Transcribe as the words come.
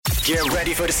Get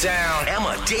ready for the sound.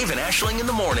 Emma, Dave, and Aisling in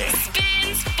the morning.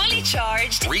 Spins Fully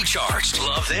Charged. Recharged.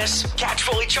 Love this? Catch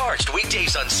Fully Charged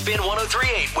weekdays on Spin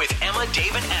 103.8 with Emma,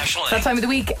 Dave, and Aisling. That time of the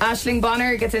week, Aisling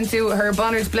Bonner gets into her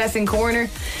Bonner's Blessing corner,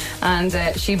 and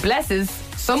she blesses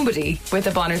somebody with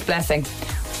a Bonner's Blessing.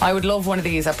 I would love one of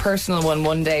these, a personal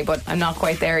one day, but I'm not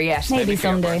quite there yet. Maybe for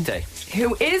your someday. birthday.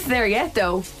 Who is there yet,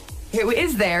 though? Who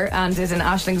is there and is in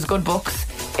Aisling's good books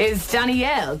is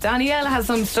Danielle. Danielle has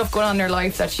some stuff going on in her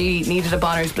life that she needed a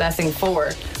Bonner's Blessing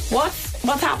for.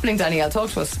 What's happening, Danielle?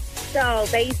 Talk to us. So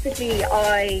basically,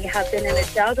 I have been in a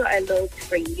job that I loved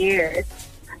for years,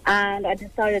 and I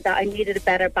decided that I needed a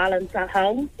better balance at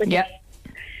home.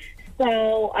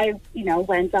 So I,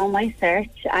 went on my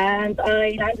search, and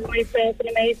I landed myself an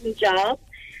amazing job.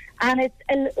 And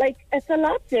it's a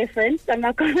lot different, I'm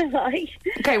not going to lie.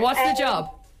 Okay, what's the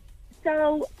job?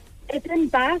 So it's in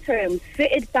bathrooms,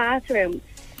 fitted bathrooms.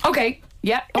 Okay,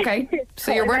 yeah, okay.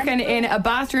 So you're working in a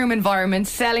bathroom environment,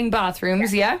 selling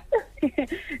bathrooms, yeah?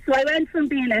 So I went from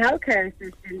being a healthcare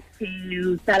assistant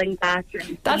to selling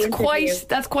bathrooms.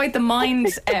 That's quite the mind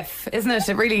F, isn't it?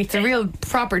 It's a real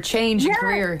proper change in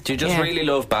career. Do you just really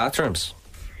love bathrooms?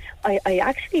 I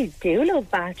actually do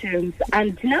love bathrooms.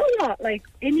 And you know what? Like,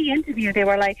 in the interview, they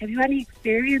were like, have you any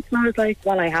experience? And I was like,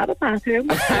 well, I have a bathroom.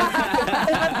 Love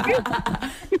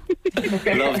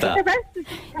that.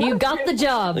 You got the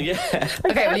job. Yeah.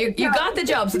 Okay, well, you got the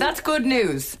job, so that's good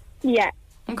news. Yeah.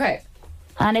 Okay.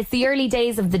 And it's the early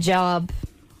days of the job.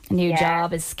 A new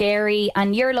job is scary,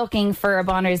 and you're looking for a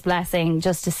Bonner's Blessing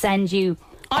just to send you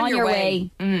on your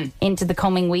way into the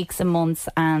coming weeks and months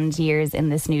and years in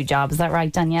this new job. Is that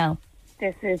right, Danielle?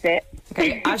 This is it.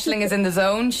 Okay, Aisling is in the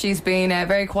zone. She's been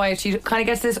very quiet. She kind of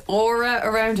gets this aura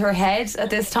around her head at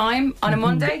this time on a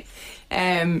Monday.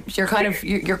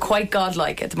 You're quite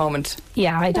godlike at the moment.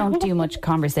 Yeah, I don't do much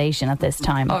conversation at this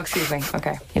time. Oh, excuse me.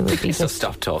 Okay. It would be So just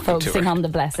stop talking focusing to her. on the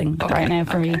blessing right now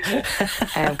for me.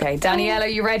 Okay, Danielle, are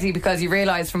you ready? Because you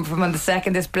realise from the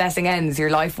second this blessing ends, your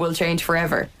life will change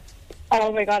forever.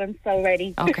 Oh my God, I'm so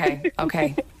ready. Okay.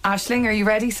 Aisling, are you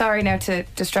ready? Sorry now to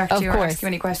distract Of you or course. ask you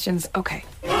any questions. Okay.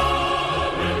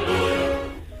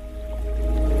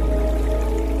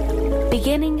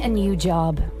 Beginning a new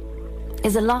job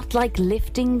is a lot like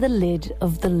lifting the lid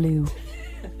of the loo.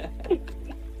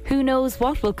 Who knows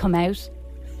what will come out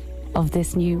of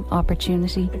this new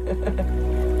opportunity?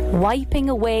 Wiping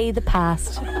away the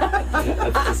past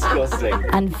That's disgusting.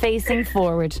 and facing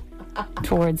forward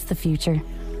towards the future.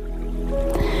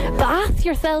 But ask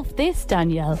yourself this,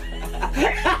 Danielle.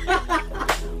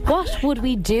 What would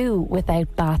we do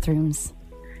without bathrooms?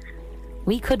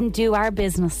 We couldn't do our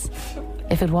business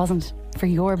if it wasn't for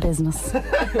your business.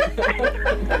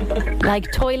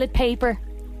 Like toilet paper,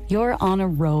 you're on a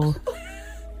roll.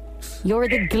 You're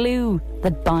the glue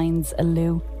that binds a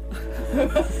loo.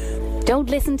 Don't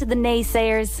listen to the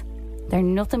naysayers. They're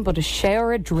nothing but a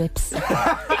shower of drips.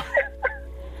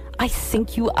 I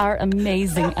think you are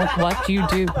amazing at what you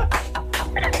do.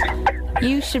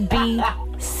 You should be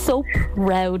so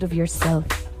proud of yourself.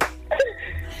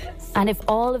 And if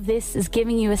all of this is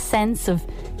giving you a sense of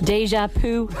deja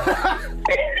vu,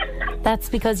 that's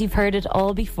because you've heard it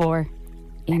all before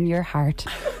in your heart.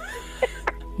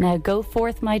 Now go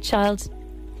forth, my child,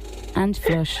 and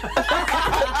flush.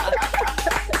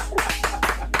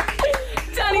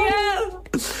 Danielle!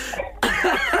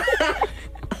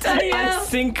 I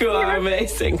think you are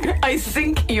amazing. I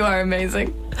think you are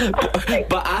amazing.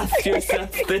 But ask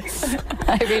yourself this.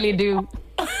 I really do.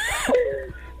 Oh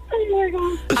my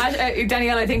God.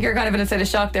 Danielle, I think you're kind of in a state of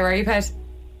shock there, are you, pet?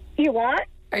 You what?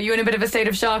 Are you in a bit of a state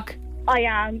of shock? I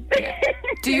am.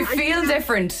 Do you feel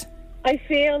different? I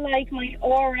feel like my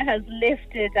aura has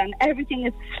lifted and everything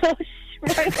is flush.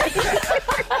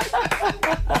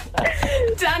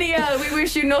 Danielle, we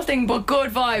wish you nothing but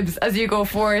good vibes as you go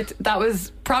forth. That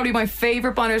was probably my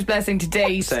favourite Bonner's Blessing to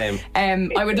date. Same.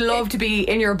 I would love to be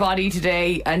in your body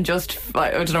today and just,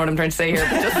 I don't know what I'm trying to say here,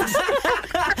 but just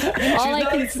All I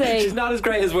can say, She's not as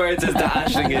great as words as that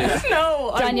Aisling is.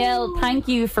 no. Danielle, thank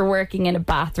you for working in a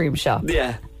bathroom shop.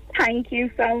 Yeah. Thank you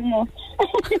so much.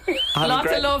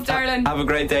 Lots of love, darling. Have a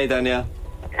great day, Danielle.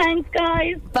 Thanks,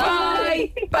 guys.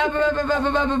 Bye. Bye, bye, bye, bye, bye,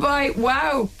 bye, bye, bye.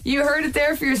 Wow, you heard it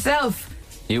there for yourself.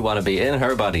 You want to be in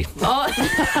her body.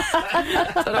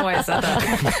 I don't know why I said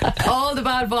that. All the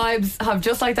bad vibes have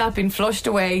just like that been flushed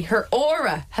away. Her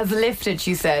aura has lifted,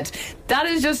 she said. That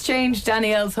has just changed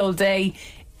Danielle's whole day.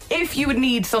 if you would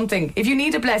need something, if you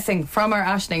need a blessing from our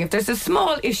Aisling, if there's a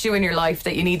small issue in your life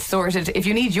that you need sorted, if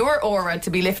you need your aura to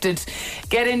be lifted,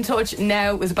 get in touch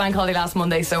now. It was a bank holiday last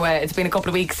Monday, so it's been a couple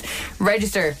of weeks.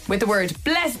 Register with the word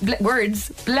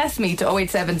bless me to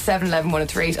 087 711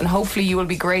 1038, and hopefully you will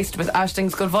be graced with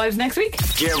Aisling's good vibes next week.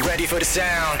 Get ready for the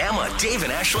sound. Emma, Dave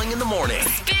and Aisling in the morning.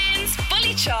 Spins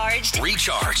Fully Charged.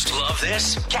 Recharged. Love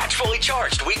this? Catch Fully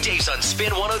Charged weekdays on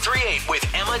Spin 103.8 with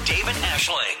Emma, Dave and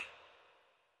Aisling.